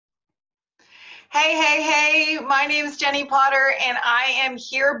Hey, my name is Jenny Potter, and I am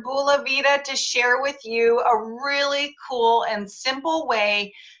here, Bula Vida, to share with you a really cool and simple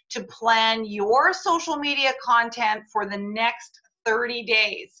way to plan your social media content for the next 30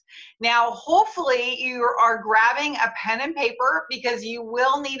 days. Now, hopefully, you are grabbing a pen and paper because you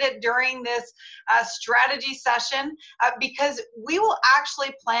will need it during this strategy session because we will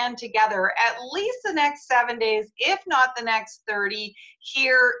actually plan together at least the next 7 days, if not the next 30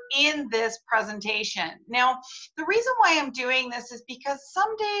 here in this presentation. Now, the reason why I'm doing this is because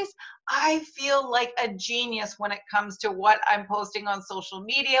some days I feel like a genius when it comes to what I'm posting on social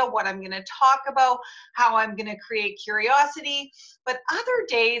media, what I'm going to talk about, how I'm going to create curiosity. But other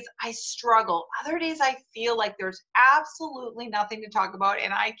days I struggle. Other days I feel like there's absolutely nothing to talk about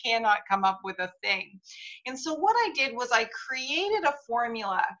and I cannot come up with a thing. And so what I did was I created a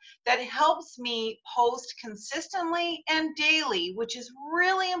formula that helps me post consistently and daily, which is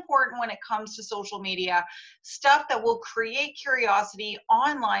really important when it comes to social media, stuff that will create curiosity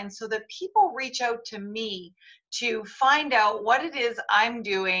online so that people reach out to me to find out what it is I'm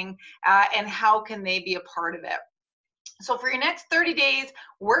doing and how can they be a part of it. So for your next 30 days,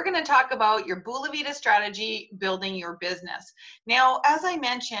 we're going to talk about your Bula Vida strategy, building your business. Now, as I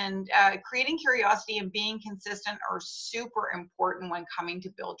mentioned, creating curiosity and being consistent are super important when coming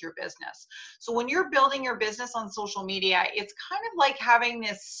to build your business. So when you're building your business on social media, it's kind of like having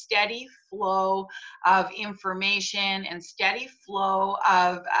this steady flow of information and steady flow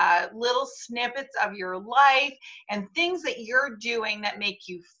of little snippets of your life and things that you're doing that make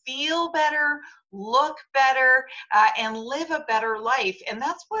you feel better, look better, and live a better life. And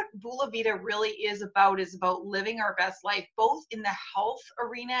that's what Bula Vida really is about living our best life, both in the health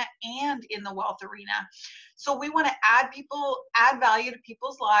arena and in the wealth arena. So we want to add value to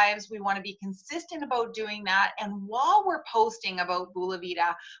people's lives. We want to be consistent about doing that. And while we're posting about Bula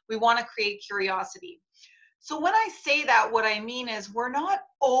Vida, we want to create curiosity. So when I say that, what I mean is we're not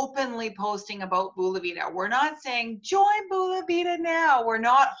openly posting about Bula Vida. We're not saying, join Bula Vida now. We're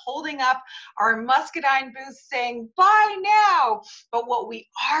not holding up our muscadine booth saying, buy now. But what we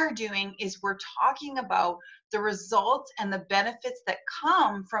are doing is we're talking about the results and the benefits that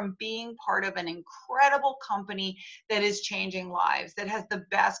come from being part of an incredible company that is changing lives, that has the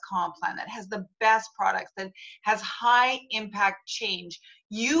best comp plan, that has the best products, that has high impact change.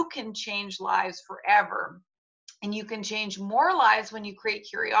 You can change lives forever. And you can change more lives when you create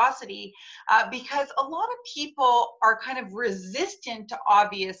curiosity because a lot of people are kind of resistant to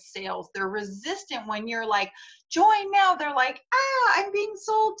obvious sales. They're resistant when you're like, join now. They're like, I'm being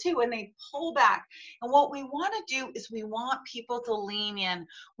sold to, and they pull back. And what we want to do is we want people to lean in.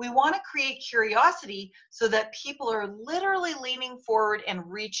 We want to create curiosity so that people are literally leaning forward and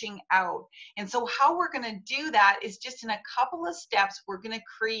reaching out. And so how we're going to do that is just in a couple of steps, we're going to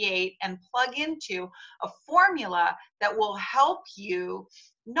create and plug into a formula that will help you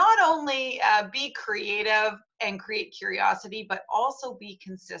not only be creative and create curiosity, but also be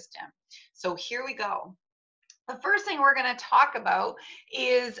consistent. So here we go. The first thing we're going to talk about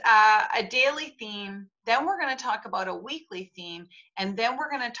is a daily theme. Then we're going to talk about a weekly theme. And then we're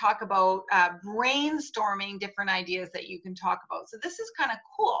going to talk about brainstorming different ideas that you can talk about. So this is kind of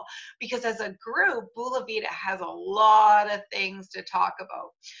cool because as a group, Bula Vida has a lot of things to talk about.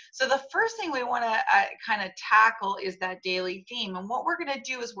 So the first thing we want to kind of tackle is that daily theme. And what we're going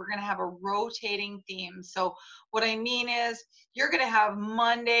to do is we're going to have a rotating theme. So what I mean is you're going to have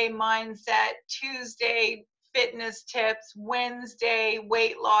Monday mindset, Tuesday fitness tips, Wednesday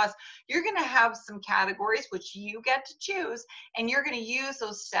weight loss. You're going to have some categories which you get to choose, and you're going to use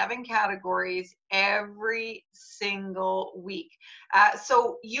those 7 categories every single week.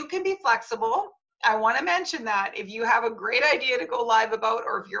 So you can be flexible. I want to mention that if you have a great idea to go live about,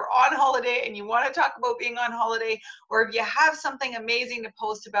 or if you're on holiday and you want to talk about being on holiday, or if you have something amazing to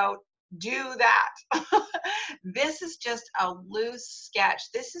post about, do that. This is just a loose sketch.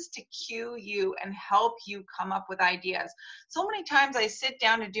 This is to cue you and help you come up with ideas. So many times I sit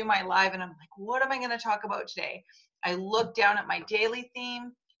down to do my live and I'm like, what am I going to talk about today? I look down at my daily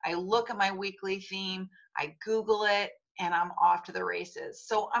theme. I look at my weekly theme. I Google it and I'm off to the races.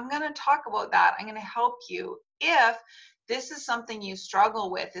 So I'm going to talk about that. I'm going to help you if this is something you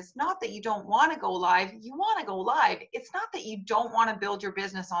struggle with. It's not that you don't want to go live. You want to go live. It's not that you don't want to build your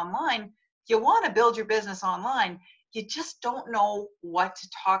business online. You want to build your business online. You just don't know what to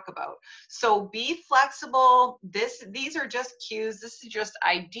talk about. So be flexible. These are just cues. This is just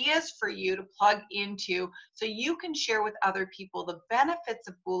ideas for you to plug into so you can share with other people the benefits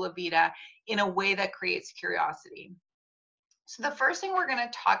of Bula Vida in a way that creates curiosity. So the first thing we're going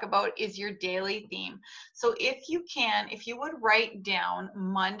to talk about is your daily theme. So if you can, if you would write down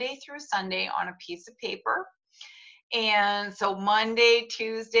Monday through Sunday on a piece of paper. And so Monday,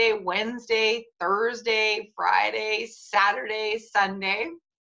 Tuesday, Wednesday, Thursday, Friday, Saturday, Sunday.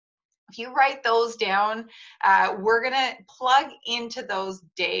 If you write those down, we're going to plug into those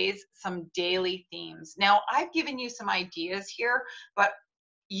days some daily themes. Now, I've given you some ideas here, but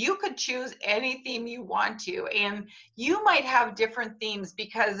you could choose any theme you want to, and you might have different themes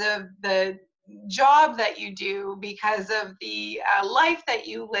because of the job that you do, because of the life that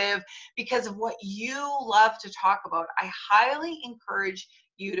you live, because of what you love to talk about. I highly encourage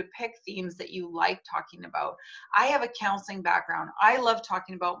you to pick themes that you like talking about. I have a counseling background. I love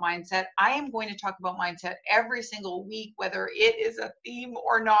talking about mindset. I am going to talk about mindset every single week, whether it is a theme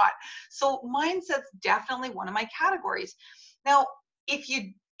or not. So mindset's definitely one of my categories. Now, if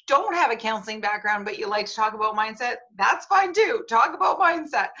you don't have a counseling background but you like to talk about mindset, that's fine too. Talk about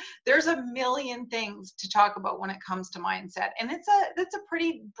mindset. There's a million things to talk about when it comes to mindset, and it's a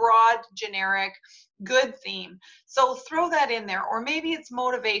pretty broad, generic, good theme. So throw that in there. Or maybe it's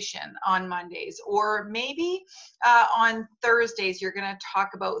motivation on Mondays, or maybe on Thursdays you're going to talk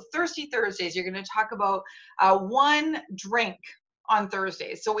about Thirsty Thursdays. You're going to talk about one drink on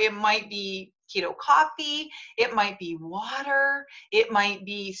Thursdays. So it might be keto coffee, it might be water, it might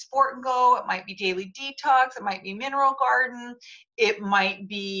be Sport and Go, it might be Daily Detox, it might be Mineral Garden, it might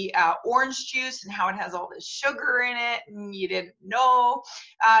be orange juice and how it has all this sugar in it and you didn't know.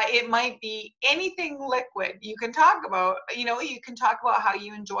 It might be anything liquid you can talk about. You know, you can talk about how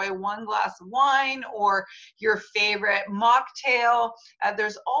you enjoy one glass of wine or your favorite mocktail.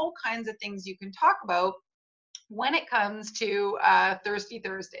 There's all kinds of things you can talk about when it comes to Thirsty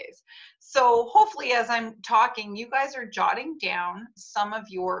Thursdays. So hopefully as I'm talking, you guys are jotting down some of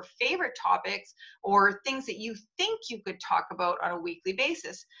your favorite topics or things that you think you could talk about on a weekly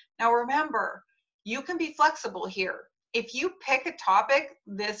basis. Now remember, you can be flexible here. If you pick a topic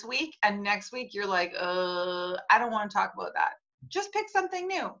this week and next week you're like, I don't want to talk about that, just pick something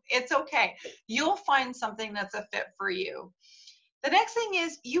new. It's okay. You'll find something that's a fit for you. The next thing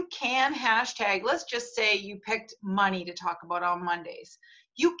is you can hashtag, let's just say you picked money to talk about on Mondays.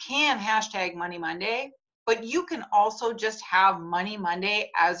 You can hashtag Money Monday, but you can also just have Money Monday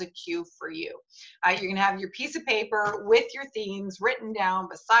as a cue for you. You're going to have your piece of paper with your themes written down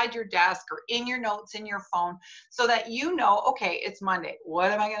beside your desk or in your notes in your phone so that you know, okay, it's Monday.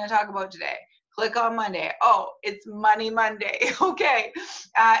 What am I going to talk about today? Click on Monday. Oh, it's Money Monday. Okay.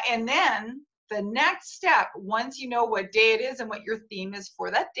 And then the next step, once you know what day it is and what your theme is for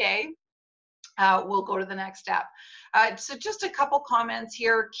that day, we'll go to the next step. So just a couple comments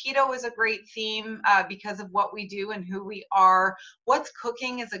here. Keto is a great theme because of what we do and who we are. What's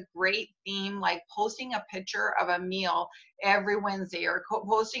cooking is a great theme, like posting a picture of a meal every Wednesday, or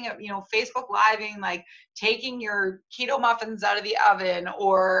posting a, Facebook living, like taking your keto muffins out of the oven,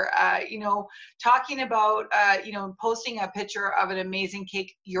 or talking about posting a picture of an amazing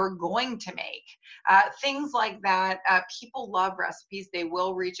cake you're going to make. Things like that. People love recipes. They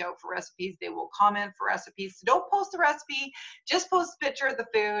will reach out for recipes. They will comment for recipes. So don't post the recipe, just post a picture of the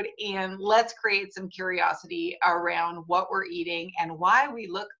food, and let's create some curiosity around what we're eating and why we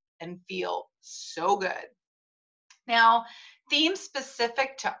look and feel so good. Now, theme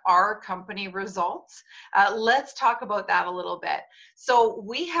specific to our company results, let's talk about that a little bit. So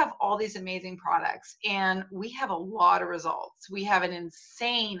we have all these amazing products and we have a lot of results. We have an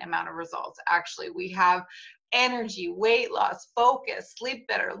insane amount of results. Actually, we have energy, weight loss, focus, sleep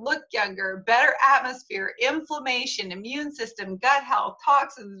better, look younger, better atmosphere, inflammation, immune system, gut health,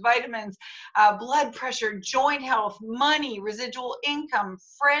 toxins, vitamins, blood pressure, joint health, money, residual income,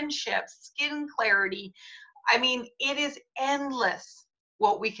 friendships, skin clarity. I mean, it is endless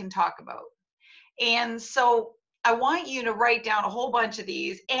what we can talk about. And so I want you to write down a whole bunch of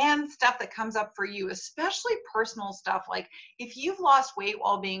these and stuff that comes up for you, especially personal stuff. Like if you've lost weight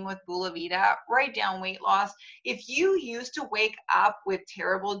while being with Bula Vita, write down weight loss. If you used to wake up with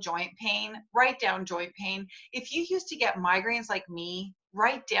terrible joint pain, write down joint pain. If you used to get migraines like me,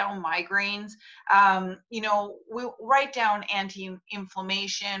 write down migraines. We write down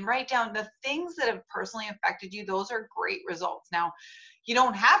anti-inflammation, write down the things that have personally affected you. Those are great results. Now, you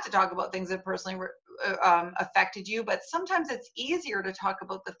don't have to talk about things that personally affected you, but sometimes it's easier to talk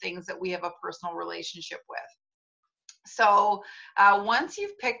about the things that we have a personal relationship with. So once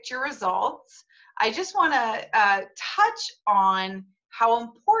you've picked your results, I just want to touch on how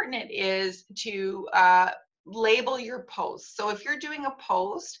important it is to label your posts. So if you're doing a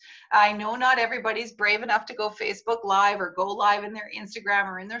post, I know not everybody's brave enough to go Facebook Live or go live in their Instagram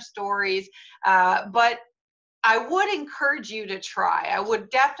or in their stories, but I would encourage you to try. I would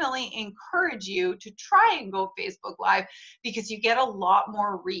definitely encourage you to try and go Facebook Live because you get a lot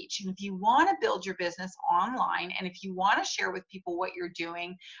more reach. And if you want to build your business online and if you want to share with people what you're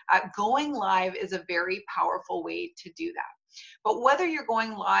doing, going live is a very powerful way to do that. But whether you're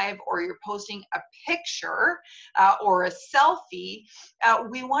going live or you're posting a picture or a selfie,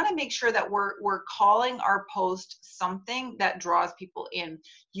 we want to make sure that we're calling our post something that draws people in.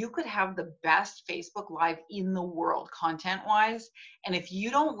 You could have the best Facebook Live in the world content-wise, and if you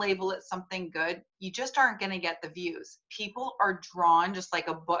don't label it something good, you just aren't going to get the views. People are drawn just like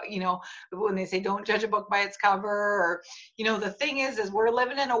a book, you know, when they say don't judge a book by its cover, or, you know, the thing is we're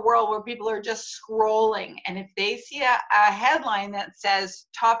living in a world where people are just scrolling, and if they see a headline that says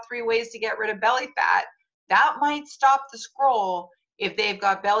top 3 ways to get rid of belly fat, that might stop the scroll if they've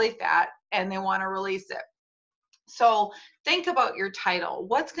got belly fat and they want to release it. So think about your title.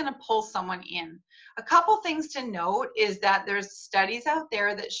 What's going to pull someone in? A couple things to note is that there's studies out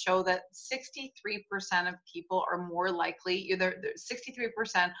there that show that 63% of people are more likely,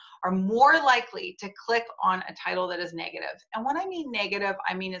 63% are more likely to click on a title that is negative. And when I mean negative,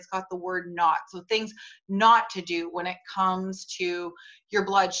 I mean it's got the word not. So things not to do when it comes to your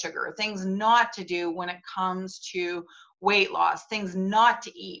blood sugar, things not to do when it comes to weight loss, things not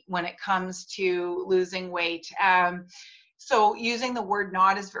to eat when it comes to losing weight. So using the word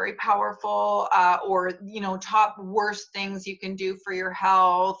not is very powerful, or, you know, top worst things you can do for your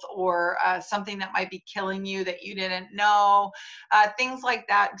health, or something that might be killing you that you didn't know. Things like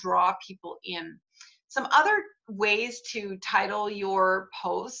that draw people in. Some other ways to title your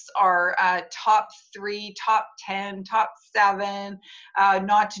posts are top 3, top 10, top 7,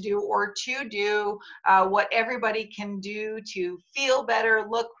 not to do or to do, what everybody can do to feel better,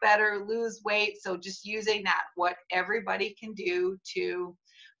 look better, lose weight. So just using that, what everybody can do to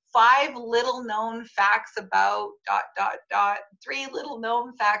 5 little known facts about ... 3 little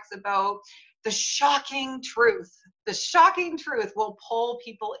known facts about the shocking truth. The shocking truth will pull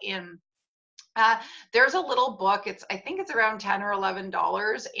people in. There's a little book. I think it's around $10 or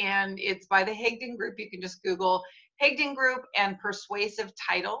 $11, and it's by the Higdon Group. You can just Google Higdon Group and persuasive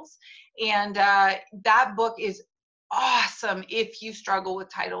titles. And that book is awesome if you struggle with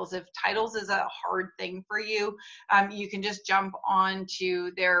titles. If titles is a hard thing for you, you can just jump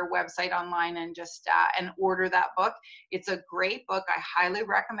onto their website online and just and order that book. It's a great book. I highly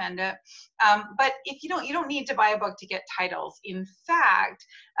recommend it. But if you don't need to buy a book to get titles. In fact,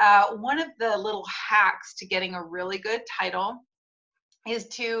 one of the little hacks to getting a really good title is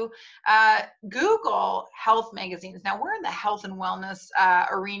to Google health magazines. Now we're in the health and wellness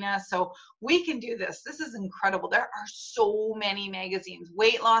arena, so we can do this. This is incredible. There are so many magazines: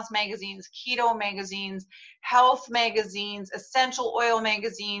 weight loss magazines, keto magazines, health magazines, essential oil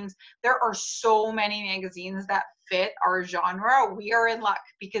magazines. There are so many magazines that fit our genre. We are in luck,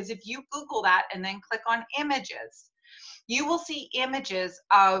 because if you Google that and then click on images, you will see images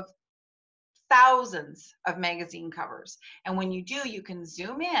of thousands of magazine covers. And when you do, you can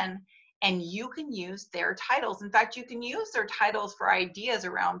zoom in and you can use their titles. In fact, you can use their titles for ideas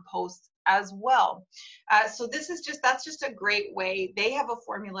around posts as well. So that's just a great way. They have a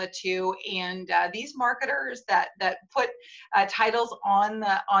formula too, and these marketers that put titles on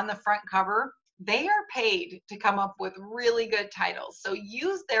the front cover, they are paid to come up with really good titles. So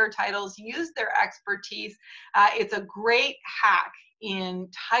use their titles, use their expertise. It's a great hack in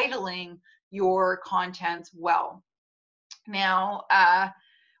titling your contents well. Now,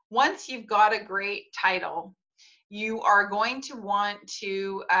 once you've got a great title, you are going to want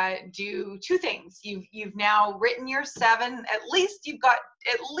to do 2 things. You've now written your 7. At least you've got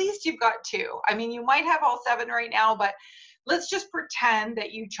 2. I mean, you might have all 7 right now, but let's just pretend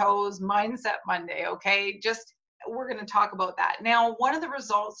that you chose Mindset Monday. Okay, we're going to talk about that. Now, one of the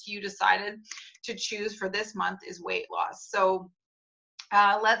results you decided to choose for this month is weight loss. So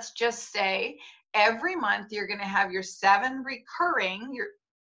let's just say every month you're going to have your 7 recurring,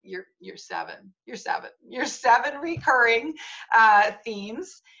 your 7 recurring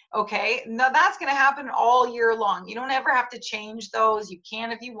themes. Okay, now that's going to happen all year long. You don't ever have to change those. You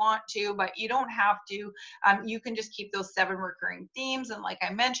can if you want to, but you don't have to. You can just keep those 7 recurring themes, and like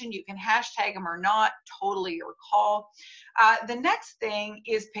I mentioned, you can hashtag them or not, totally your call. The next thing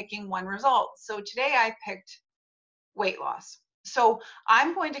is picking one result. So today I picked weight loss. So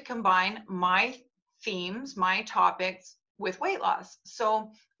I'm going to combine my themes, my topics with weight loss.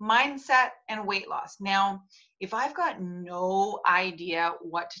 So mindset and weight loss. Now, if I've got no idea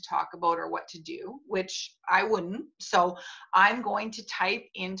what to talk about or what to do, which I wouldn't, so I'm going to type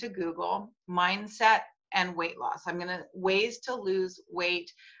into Google mindset and weight loss. I'm going to ways to lose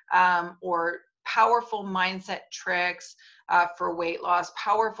weight, or powerful mindset tricks for weight loss,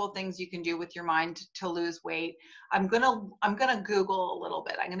 powerful things you can do with your mind to lose weight. I'm gonna Google a little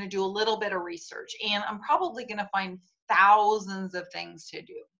bit. I'm gonna do a little bit of research, and I'm probably gonna find thousands of things to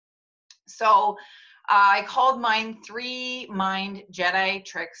do. So I called mine 3 Mind Jedi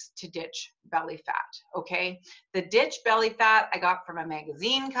Tricks to Ditch Belly Fat. Okay. The Ditch Belly Fat I got from a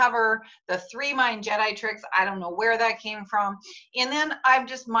magazine cover. The 3 Mind Jedi Tricks, I don't know where that came from. And then I'm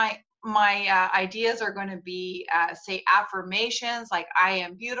just, my ideas are going to be, say, affirmations like I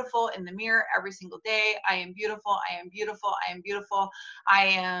am beautiful in the mirror every single day. I am beautiful. I am beautiful. I am beautiful. I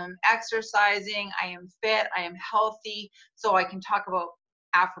am exercising. I am fit. I am healthy. So I can talk about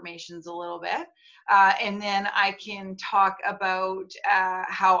affirmations a little bit. And then I can talk about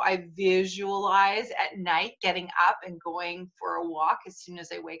how I visualize at night getting up and going for a walk as soon as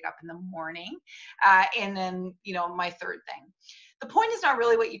I wake up in the morning. And then, you know, my third thing. The point is not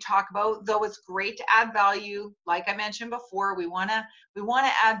really what you talk about, though it's great to add value. Like I mentioned before, we want to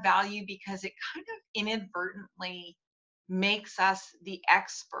add value because it kind of inadvertently makes us the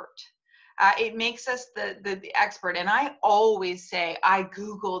expert. It makes us the expert. And I always say, I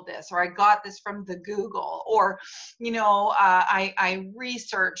Googled this, or I got this from the Google, or, you know, I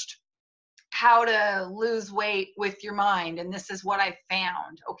researched how to lose weight with your mind, and this is what I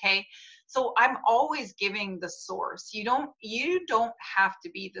found. Okay. So I'm always giving the source. You don't have to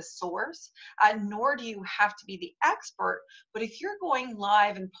be the source, nor do you have to be the expert. But if you're going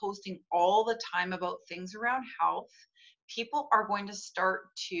live and posting all the time about things around health, people are going to start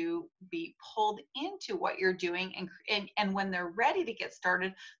to be pulled into what you're doing, and when they're ready to get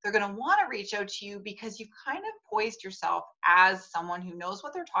started, they're going to want to reach out to you because you've kind of poised yourself as someone who knows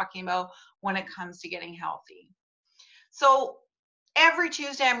what they're talking about when it comes to getting healthy. So every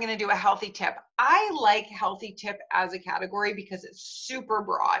Tuesday, I'm going to do a healthy tip. I like healthy tip as a category because it's super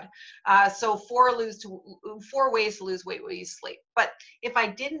broad. So 4 ways to lose weight while you sleep. But if I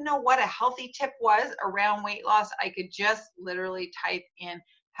didn't know what a healthy tip was around weight loss, I could just literally type in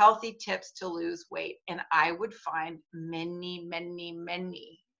healthy tips to lose weight, and I would find many, many,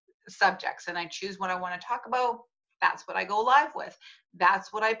 many subjects. And I choose what I want to talk about. That's what I go live with.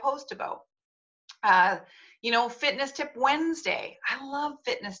 That's what I post about. You know, Fitness Tip Wednesday. I love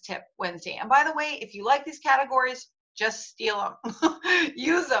Fitness Tip Wednesday. And by the way, if you like these categories, just steal them,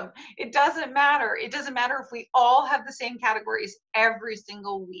 use them. It doesn't matter. It doesn't matter if we all have the same categories every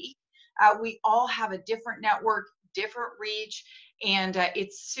single week. We all have a different network, different reach, and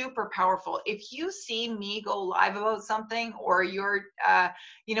it's super powerful. If you see me go live about something, or your,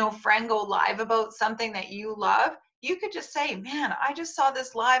 you know, friend go live about something that you love, you could just say, man, I just saw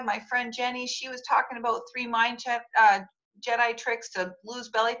this live. My friend Jenny, she was talking about 3 Mind Jedi tricks to lose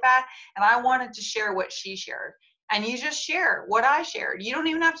belly fat, and I wanted to share what she shared. And you just share what I shared. You don't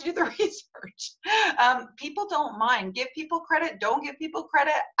even have to do the research. People don't mind. Give people credit. Don't give people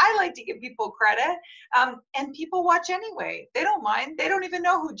credit. I like to give people credit. And people watch anyway. They don't mind. They don't even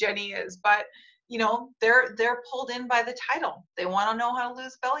know who Jenny is, but you know, they're pulled in by the title. They want to know how to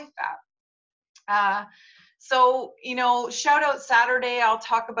lose belly fat. So, you know, Shout Out Saturday, I'll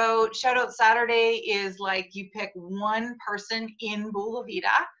talk about. Shout Out Saturday is like you pick one person in Bula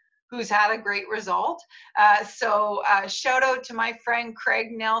Vita who's had a great result. So shout out to my friend Craig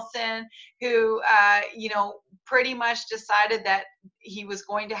Nelson, who, you know, pretty much decided that he was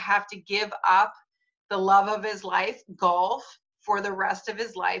going to have to give up the love of his life, golf, for the rest of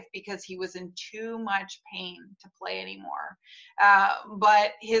his life because he was in too much pain to play anymore.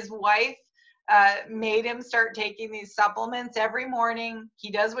 But his wife made him start taking these supplements every morning.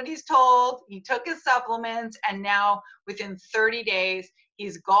 He does what he's told. He took his supplements, and now within 30 days,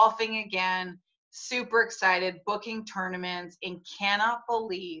 he's golfing again, super excited, booking tournaments, and cannot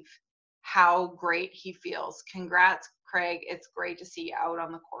believe how great he feels. Congrats, Craig. It's great to see you out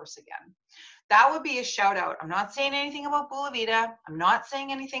on the course again. That would be a shout out. I'm not saying anything about Bula Vita. I'm not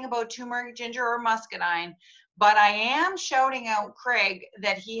saying anything about turmeric, ginger, or muscadine. But I am shouting out Craig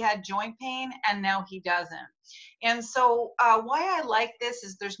that he had joint pain and now he doesn't. And so why I like this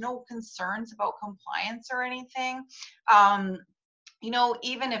is there's no concerns about compliance or anything. You know,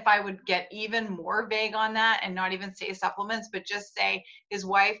 even if I would get even more vague on that and not even say supplements, but just say his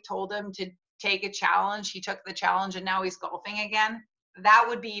wife told him to take a challenge. He took the challenge and now he's golfing again. that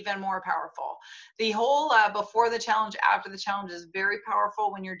would be even more powerful. The whole before the challenge, after the challenge is very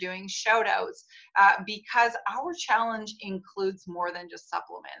powerful when you're doing shout outs, because our challenge includes more than just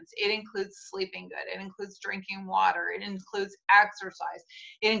supplements. It includes sleeping good, it includes drinking water, it includes exercise,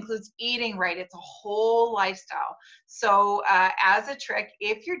 it includes eating right. It's a whole lifestyle. So as a trick,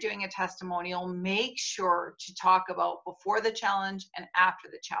 if you're doing a testimonial, make sure to talk about before the challenge and after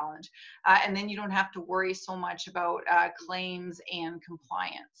the challenge. And then you don't have to worry so much about claims and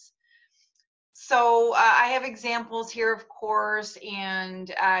compliance. So I have examples here, of course,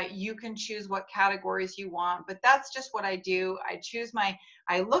 and you can choose what categories you want, but that's just what I do.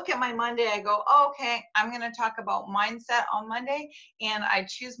 I look at my Monday, I go, oh, okay, I'm going to talk about mindset on Monday, and I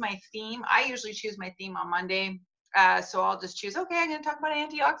choose my theme. I usually choose my theme on Monday. So I'll just choose, okay, I'm going to talk about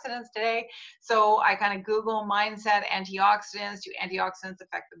antioxidants today. So I kind of Google mindset, antioxidants. Do antioxidants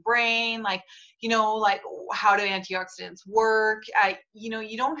affect the brain? Like, like how do antioxidants work?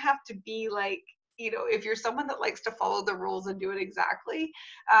 You don't have to be like, if you're someone that likes to follow the rules and do it exactly,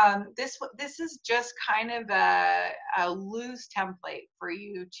 this is just kind of a loose template for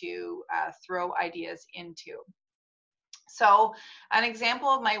you to throw ideas into. So an example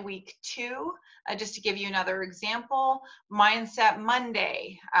of my week 2, just to give you another example, Mindset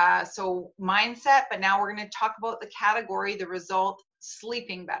Monday. So mindset, but now we're going to talk about the category, the result,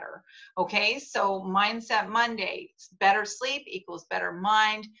 sleeping better. Okay, so Mindset Monday, better sleep equals better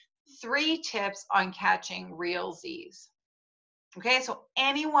mind. 3 tips on catching real Z's. Okay, so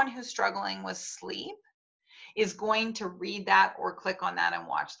anyone who's struggling with sleep is going to read that or click on that and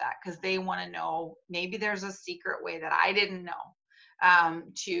watch that because they want to know, maybe there's a secret way that I didn't know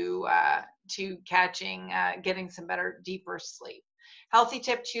to getting some better, deeper sleep. Healthy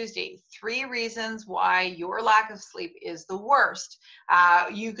Tip Tuesday, 3 reasons why your lack of sleep is the worst.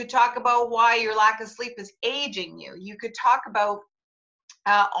 You could talk about why your lack of sleep is aging you. You could talk about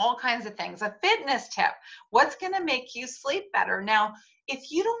all kinds of things. A fitness tip, what's going to make you sleep better? Now,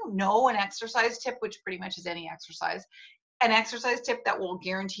 if you don't know an exercise tip, which pretty much is any exercise, an exercise tip that will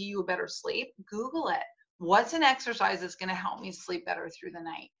guarantee you a better sleep, Google it. What's an exercise that's going to help me sleep better through the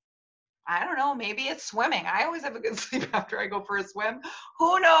night? I don't know, maybe it's swimming. I always have a good sleep after I go for a swim.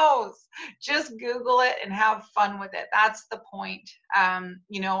 Who knows? Just Google it and have fun with it. That's the point.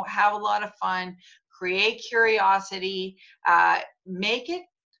 Have a lot of fun, create curiosity, make it,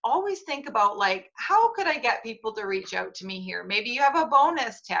 always think about, like, how could I get people to reach out to me here? Maybe you have a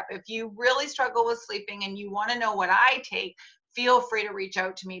bonus tip. If you really struggle with sleeping and you want to know what I take, feel free to reach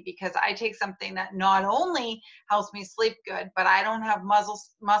out to me, because I take something that not only helps me sleep good, but I don't have muscle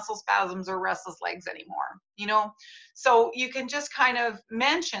spasms or restless legs anymore. So you can just kind of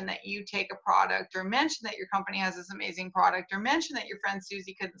mention that you take a product, or mention that your company has this amazing product, or mention that your friend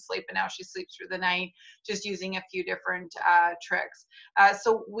Susie couldn't sleep and now she sleeps through the night, just using a few different tricks.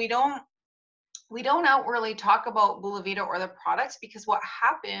 So we don't outwardly talk about Bulavita or the products, because what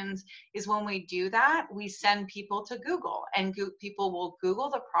happens is when we do that, we send people to Google, and people will Google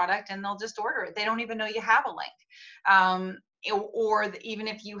the product and they'll just order it. They don't even know you have a link. Or even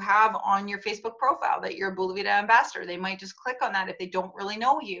if you have on your Facebook profile that you're a Bulavita ambassador, they might just click on that. If they don't really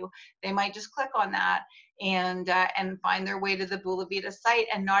know you, they might just click on that and find their way to the Bulavita site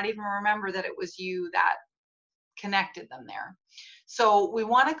and not even remember that it was you that connected them there. So we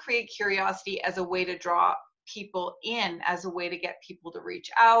want to create curiosity as a way to draw people in, as a way to get people to reach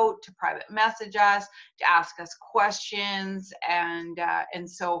out, to private message us, to ask us questions, and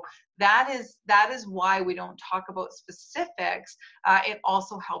so that is why we don't talk about specifics. It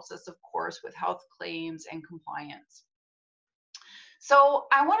also helps us, of course, with health claims and compliance. So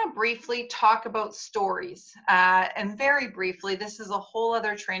I want to briefly talk about stories, and very briefly, this is a whole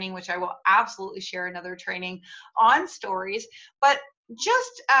other training, which I will absolutely share another training on stories, but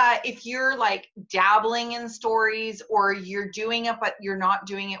just if you're like dabbling in stories, or you're doing it but you're not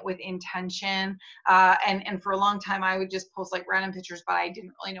doing it with intention, and for a long time I would just post like random pictures, but I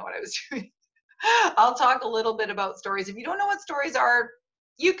didn't really know what I was doing. I'll talk a little bit about stories. If you don't know what stories are,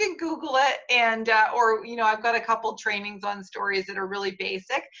 you can Google it, and or I've got a couple trainings on stories that are really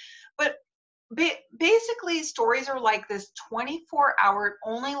basic, but basically stories are like this 24-hour, it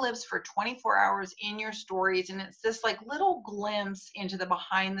only lives for 24 hours in your stories, and it's this like little glimpse into the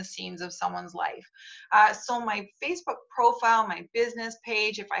behind the scenes of someone's life. So my Facebook profile, my business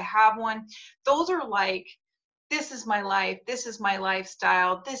page, if I have one, those are like, this is my life, this is my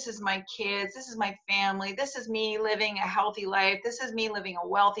lifestyle, this is my kids, this is my family, this is me living a healthy life, this is me living a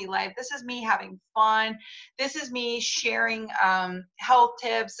wealthy life, this is me having fun, this is me sharing health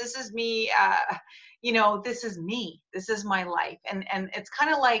tips, this is me, this is me, this is my life. And it's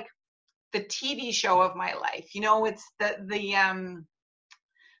kind of like the TV show of my life. It's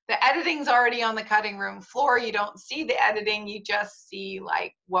the editing's already on the cutting room floor. You don't see the editing, you just see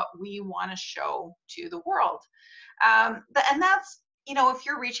like what we want to show to the world. And that's, you know, if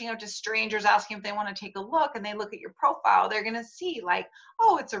you're reaching out to strangers asking if they want to take a look and they look at your profile, they're going to see like,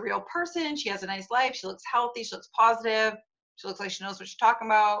 oh, it's a real person. She has a nice life. She looks healthy. She looks positive. She looks like she knows what she's talking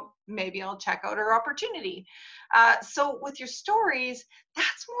about. Maybe I'll check out her opportunity. So with your stories,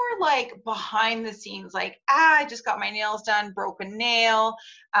 that's more like behind the scenes, like, I just got my nails done, broke a nail,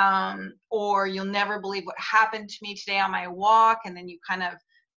 or you'll never believe what happened to me today on my walk. And then you kind of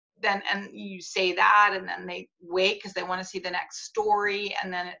and you say that, and then they wait because they want to see the next story.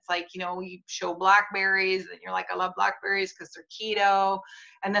 And then it's like, you know, you show blackberries and you're like, I love blackberries because they're keto.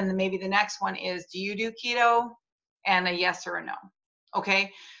 And then maybe the next one is, do you do keto? And a yes or a no.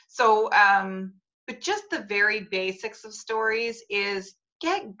 Okay. So but just the very basics of stories is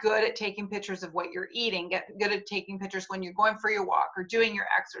get good at taking pictures of what you're eating. Get good at taking pictures when you're going for your walk or doing your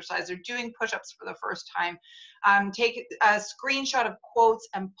exercise or doing push-ups for the first time. Take a screenshot of quotes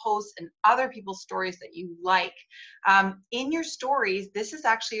and posts and other people's stories that you like. In your stories, this is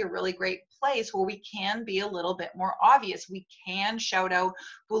actually a really great place where we can be a little bit more obvious. We can shout out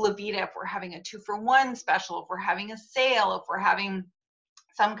Bula Vita if we're having a 2-for-1 special, if we're having a sale, if we're having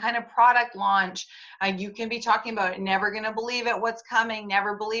some kind of product launch. You can be talking about it. Never going to believe it, what's coming.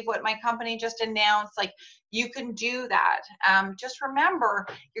 Never believe what my company just announced. Like, you can do that. Just remember,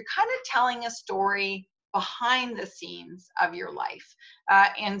 you're kind of telling a story behind the scenes of your life.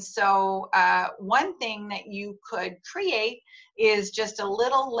 And so one thing that you could create is just a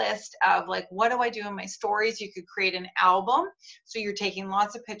little list of like, what do I do in my stories? You could create an album. So you're taking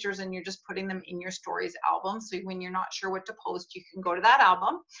lots of pictures and you're just putting them in your stories album. So when you're not sure what to post, you can go to that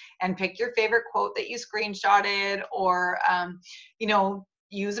album and pick your favorite quote that you screenshotted, or, you know,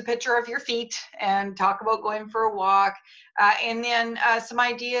 use a picture of your feet and talk about going for a walk. And then some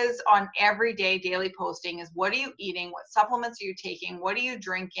ideas on everyday daily posting is, what are you eating? What supplements are you taking? What are you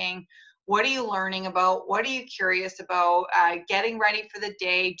drinking? What are you learning about? What are you curious about? Getting ready for the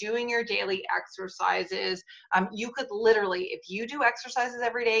day, doing your daily exercises. You could literally, if you do exercises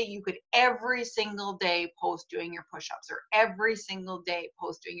every day, you could every single day post doing your push-ups, or every single day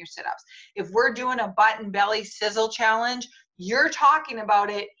post doing your sit-ups. If we're doing a butt and belly sizzle challenge, you're talking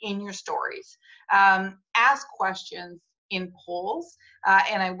about it in your stories. Ask questions in polls,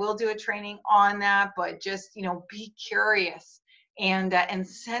 and I will do a training on that, but just, you know, be curious. And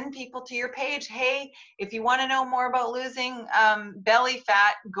send people to your page. Hey, if you want to know more about losing belly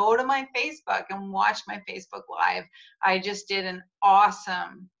fat, go to my Facebook and watch my Facebook Live. I just did an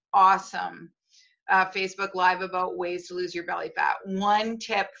awesome Facebook Live about ways to lose your belly fat. One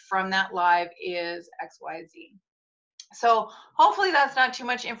tip from that live is XYZ. So hopefully that's not too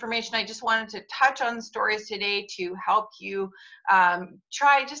much information. I just wanted to touch on stories today to help you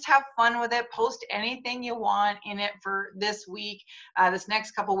just have fun with it. Post anything you want in it for this week, this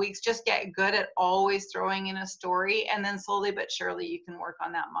next couple weeks. Just get good at always throwing in a story, and then slowly but surely you can work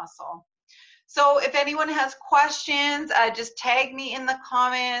on that muscle. So if anyone has questions, just tag me in the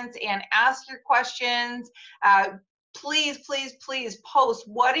comments and ask your questions. Please post,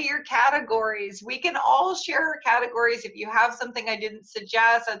 what are your categories? We can all share our categories. If you have something I didn't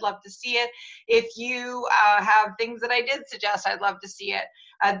suggest, I'd love to see it. If you have things that I did suggest, I'd love to see it.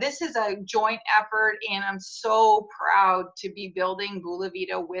 This is a joint effort, and I'm so proud to be building Bula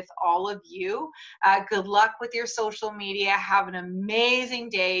Vita with all of you. Good luck with your social media. Have an amazing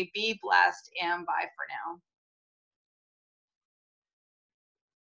day. Be blessed, and bye for now.